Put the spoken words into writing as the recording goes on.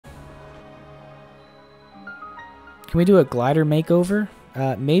Can we do a glider makeover?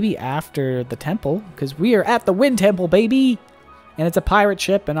 Maybe after the temple, because we are at the Wind Temple, baby! And it's a pirate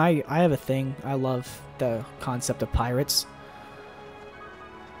ship, and I have a thing. I love the concept of pirates.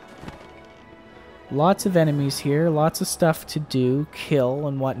 Lots of enemies here, lots of stuff to do, kill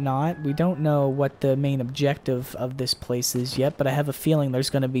and whatnot. We don't know what the main objective of this place is yet, but I have a feeling there's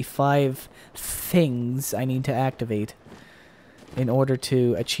going to be 5 things I need to activate in order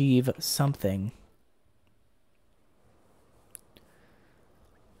to achieve something.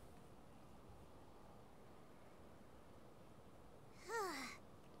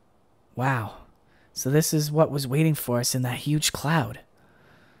 Wow. So this is what was waiting for us in that huge cloud.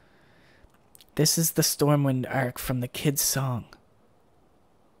 This is the Stormwind arc from the kid's song.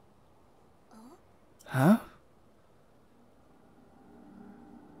 Huh?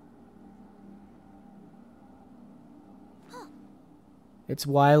 It's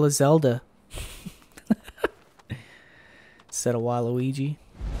Wila Zelda. Instead of Waluigi.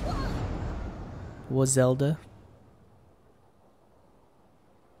 Was Zelda.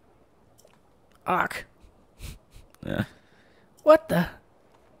 Ark. What the?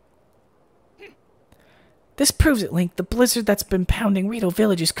 This proves it, Link. The blizzard that's been pounding Rito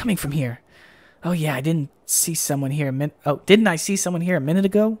Village is coming from here. Oh yeah, I didn't see someone here a minute. Oh, didn't I see someone here a minute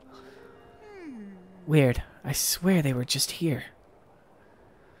ago? Weird. I swear they were just here.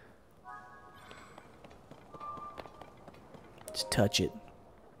 Just touch it.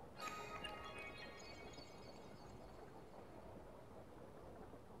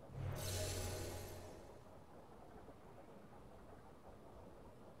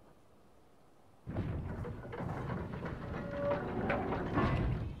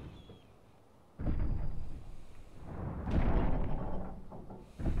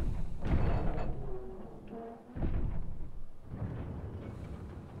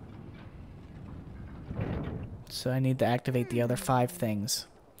 So I need to activate the other 5 things.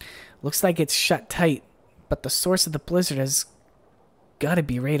 Looks like it's shut tight, but the source of the blizzard has got to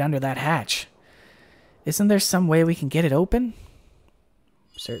be right under that hatch. Isn't there some way we can get it open?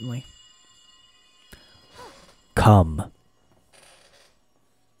 Certainly. Come.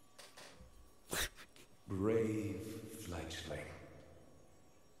 Brave fledgling.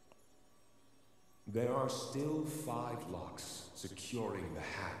 There are still 5 locks securing the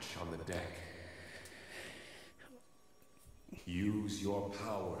hatch on the deck. Use your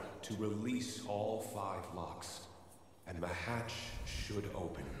power to release all 5 locks, and the hatch should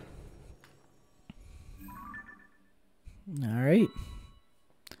open. Alright.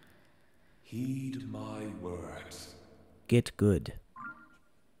 Heed my words. Get good.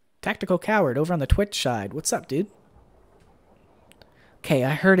 Tactical Coward over on the Twitch side. What's up, dude? Okay,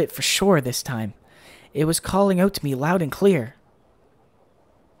 I heard it for sure this time. It was calling out to me loud and clear.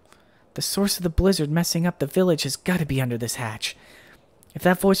 The source of the blizzard messing up the village has got to be under this hatch. If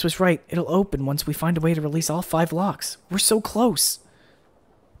that voice was right, it'll open once we find a way to release all 5 locks. We're so close.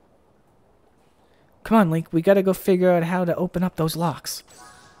 Come on, Link. We gotta go figure out how to open up those locks.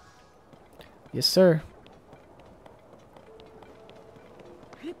 Yes, sir.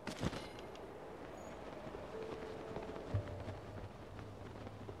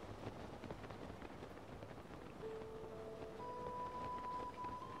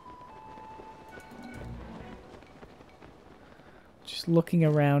 Just looking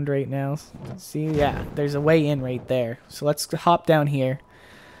around right now. See, yeah, there's a way in right there. So let's hop down here.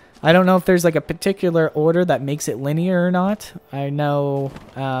 I don't know if there's like a particular order that makes it linear or not. I know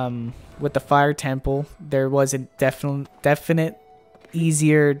with the Fire Temple, there was a definite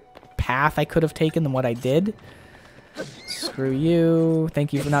easier path I could have taken than what I did. Screw you.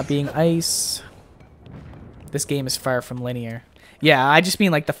 Thank you for not being ice. This game is far from linear. Yeah, I just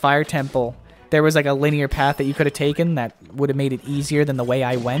mean like the Fire Temple. There was like a linear path that you could have taken that would have made it easier than the way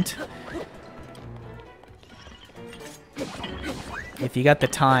I went. If you got the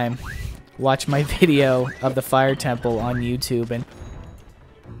time, watch my video of the Fire Temple on YouTube, and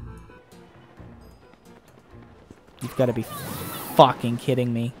you've got to be fucking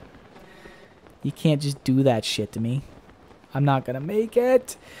kidding me. You can't just do that shit to me. I'm not gonna make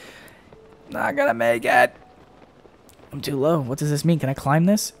it. Not gonna make it. I'm too low. What does this mean? Can I climb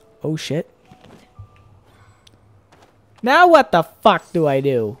this? Oh shit. Now what the fuck do I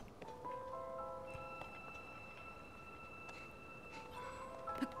do?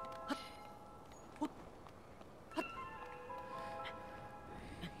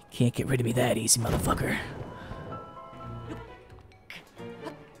 Can't get rid of me that easy, motherfucker.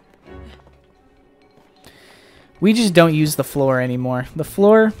 We just don't use the floor anymore. The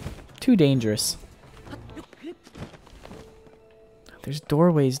floor, too dangerous. There's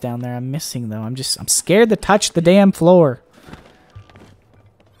doorways down there I'm missing, though. I'm scared to touch the damn floor.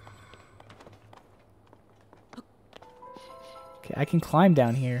 Okay, I can climb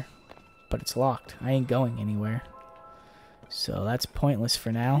down here, but it's locked. I ain't going anywhere. So that's pointless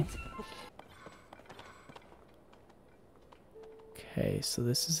for now. Okay, so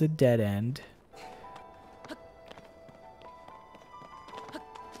this is a dead end.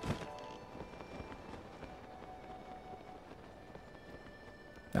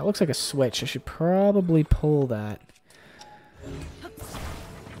 That looks like a switch. I should probably pull that.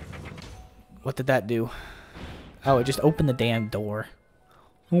 What did that do? Oh, it just opened the damn door.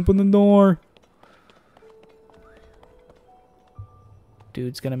 Open the door.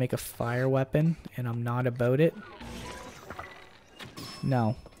 Dude's gonna make a fire weapon, and I'm not about it.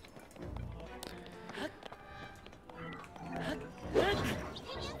 No.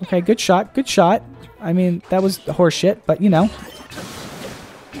 Okay, good shot. Good shot. I mean, that was horseshit, but you know.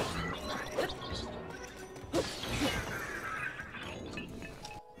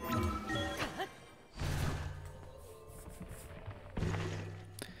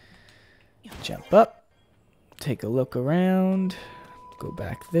 Jump up. Take a look around. Go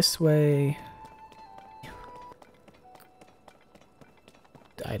back this way.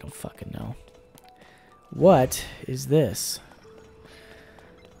 I don't fucking know. What is this?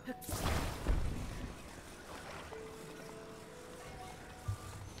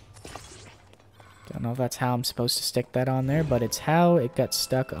 Don't know if that's how I'm supposed to stick that on there, but it's how it got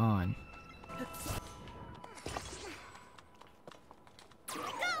stuck on.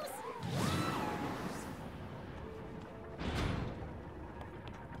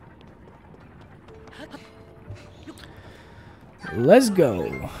 Let's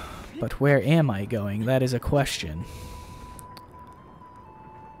go. But where am I going? That is a question.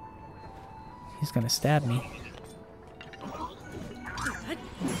 He's gonna stab me.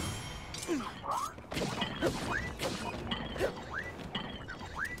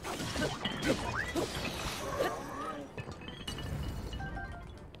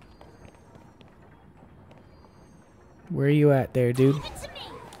 Where are you at there, dude?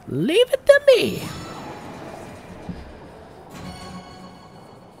 Leave it to me!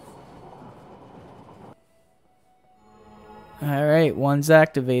 Alright, one's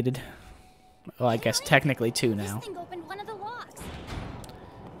activated. Well, I guess technically two now. This thing opened one of the locks.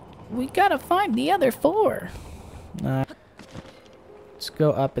 We gotta find the other four. Let's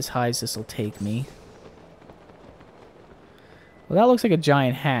go up as high as this will take me. Well, that looks like a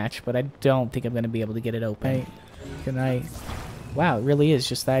giant hatch, but I don't think I'm gonna be able to get it open. Can I? Wow, it really is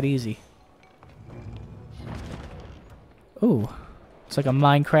just that easy. Ooh, it's like a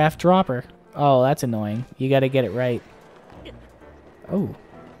Minecraft dropper. Oh, that's annoying. You gotta get it right. Oh.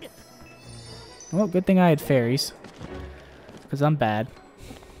 Well, good thing I had fairies. Because I'm bad.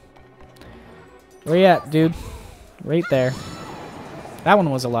 Where you at, dude? Right there. That one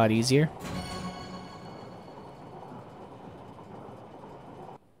was a lot easier.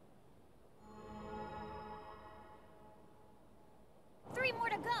 Three more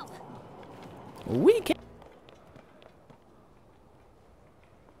to go. We can.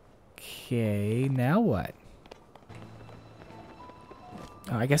 Okay, now what?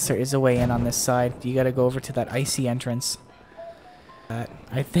 Oh, I guess there is a way in on this side. You gotta go over to that icy entrance.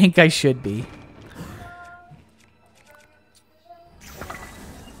 I think I should be.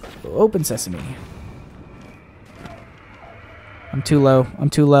 Open sesame. I'm too low. I'm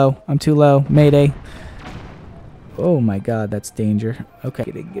too low. I'm too low. Mayday. Oh my god, that's danger. Okay.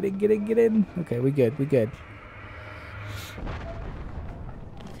 Get in, get in, get in, get in. Okay, we good. We good.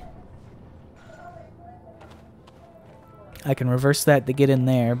 I can reverse that to get in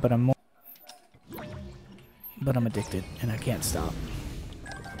there, but I'm addicted and I can't stop.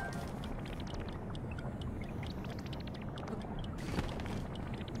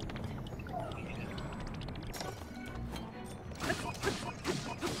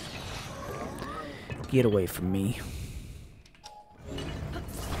 Get away from me.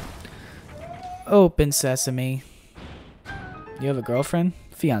 Open sesame. You have a girlfriend?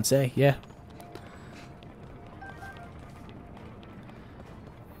 Fiance, yeah.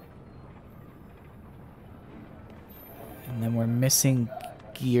 And then we're missing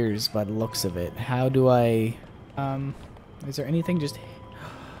gears by the looks of it. How do I... is there anything just...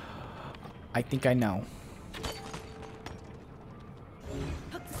 I think I know.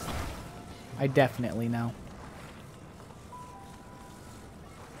 I definitely know.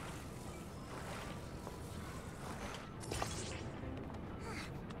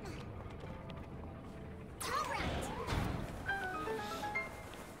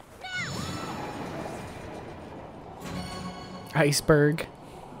 iceberg.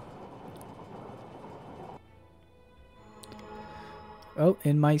 Oh,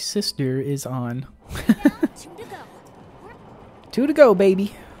 and my sister is on. 2 to go. 2 to go,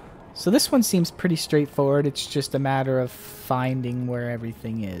 baby. So this one seems pretty straightforward. It's just a matter of finding where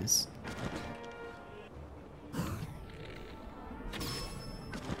everything is.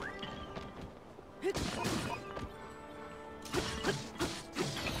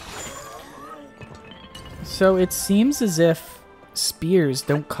 So it seems as if spears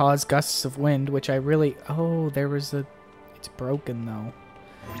don't cause gusts of wind, which I really... Oh, there was a... It's broken, though.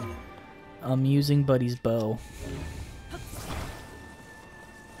 I'm using Buddy's bow.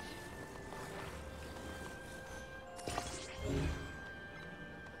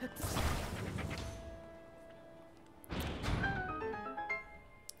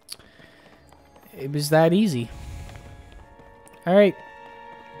 It was that easy. Alright.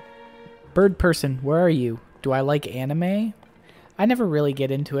 Bird person, where are you? Do I like anime? I never really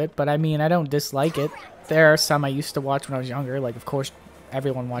get into it, but I mean, I don't dislike it. There are some I used to watch when I was younger. Like, of course,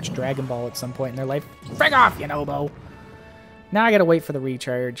 everyone watched Dragon Ball at some point in their life. Frig off, you Nobo! Now I gotta wait for the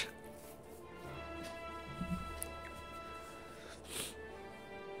recharge.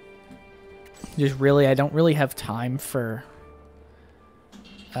 Just really, I don't really have time for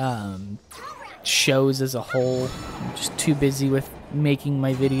shows as a whole. I'm just too busy with making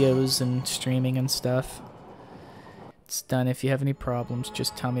my videos and streaming and stuff. It's done. If you have any problems,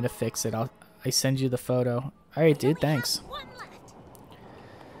 just tell me to fix it. I send you the photo. Alright, dude, thanks. One left.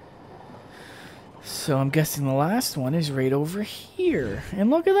 So I'm guessing the last one is right over here. And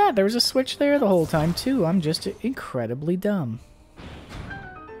look at that, there was a switch there the whole time too. I'm just incredibly dumb.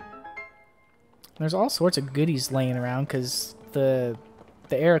 There's all sorts of goodies laying around because the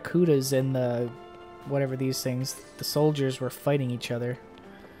Aracudas and the whatever these things, the soldiers were fighting each other.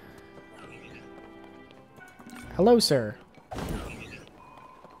 Hello, sir.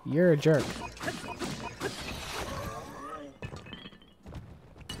 You're a jerk.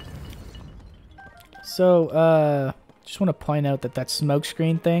 So, just want to point out that smoke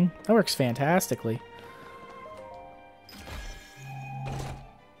screen thing, that works fantastically.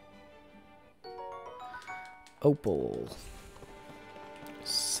 Opal.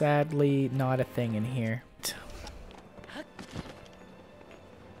 Sadly, not a thing in here.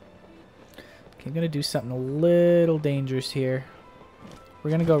 Okay, I'm gonna do something a little dangerous here.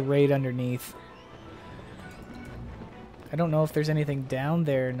 We're gonna go right underneath. I don't know if there's anything down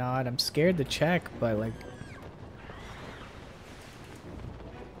there or not. I'm scared to check, but like...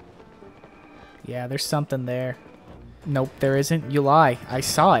 Yeah, there's something there. Nope, there isn't. You lie. I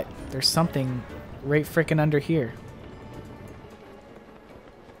saw it. There's something right frickin' under here.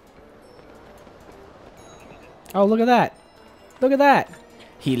 Oh, look at that. Look at that.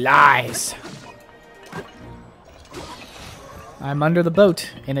 He lies. I'm under the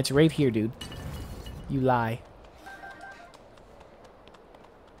boat, and it's right here, dude. You lie.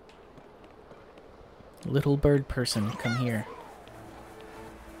 Little bird person, come here.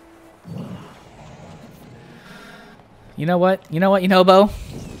 You know what? You know what, Yunobo?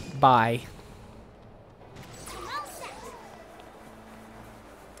 Bye.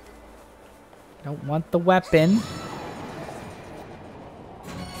 Don't want the weapon.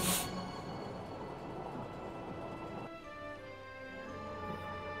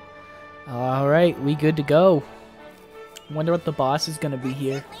 Alright, we good to go. Wonder what the boss is gonna be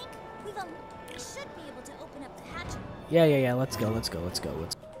here. Yeah, let's go.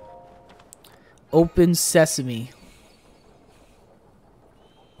 Open sesame.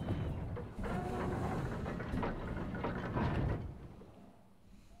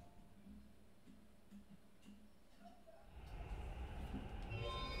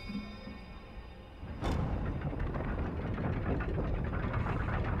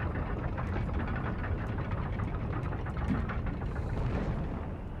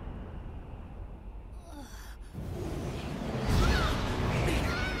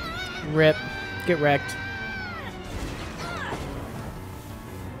 Rip. Get wrecked.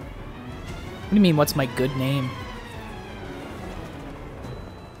 What do you mean, what's my good name?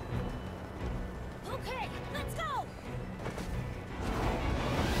 Okay, let's go.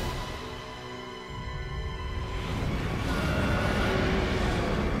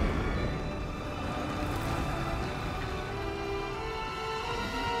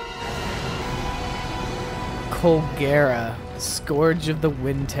 Colgera, Scourge of the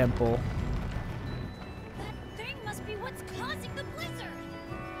Wind Temple. That thing must be what's causing the blizzard.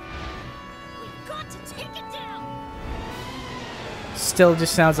 We've got to take it down. Still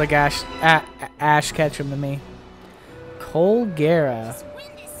just sounds like Ash Ketchum to me. Colgera. This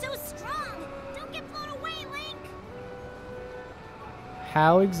wind is so strong. Don't get blown away, Link.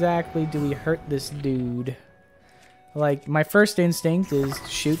 How exactly do we hurt this dude? Like, my first instinct is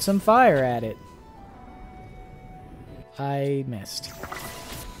shoot some fire at it. I missed.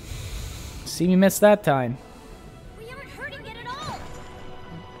 See me miss that time. We aren't hurting it at all.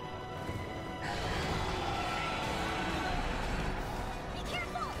 Be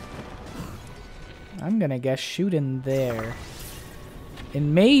careful. I'm gonna guess shoot in there.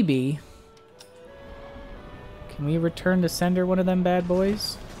 And maybe... Can we return to sender one of them bad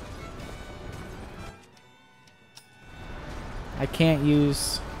boys? I can't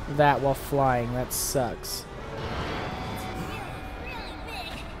use that while flying. That sucks. Really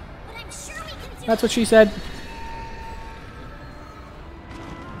big, but I'm sure we can do That's what she said.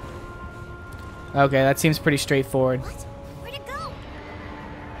 Okay, that seems pretty straightforward. What? Where'd it go?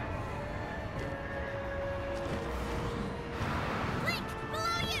 Blink,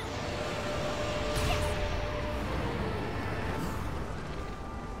 below you.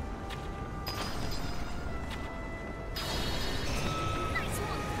 Nice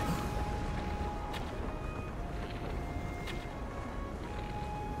one.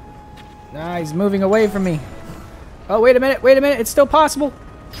 Nah, he's moving away from me. Oh, wait a minute, wait a minute. It's still possible.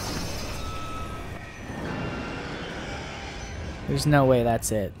 There's no way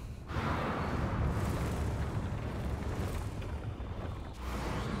that's it.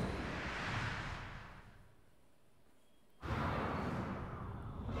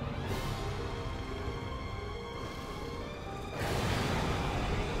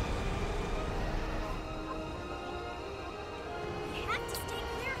 We have to stay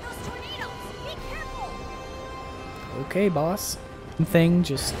clear of those tornadoes. Be careful. Okay, boss. Thing,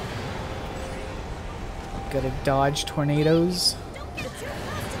 just gotta dodge tornadoes. Don't get too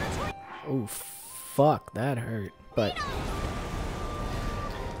close to the tornado. Oh, fuck, that hurt. But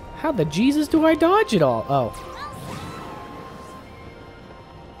how the Jesus do I dodge it all? Oh,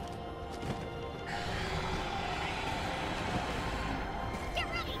 Get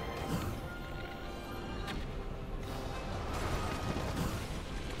ready.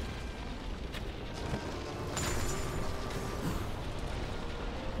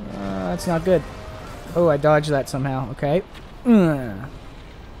 that's not good. Oh, I dodged that somehow. Okay. Way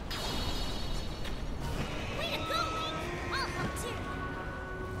to go, Link. I'll help too.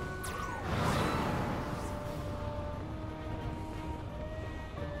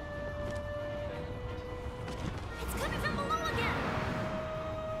 It's coming from below again.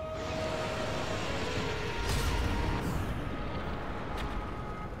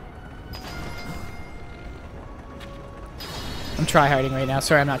 I'm tryharding right now.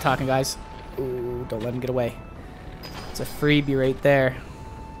 Sorry, I'm not talking, guys. Ooh, don't let him get away. It's a freebie right there.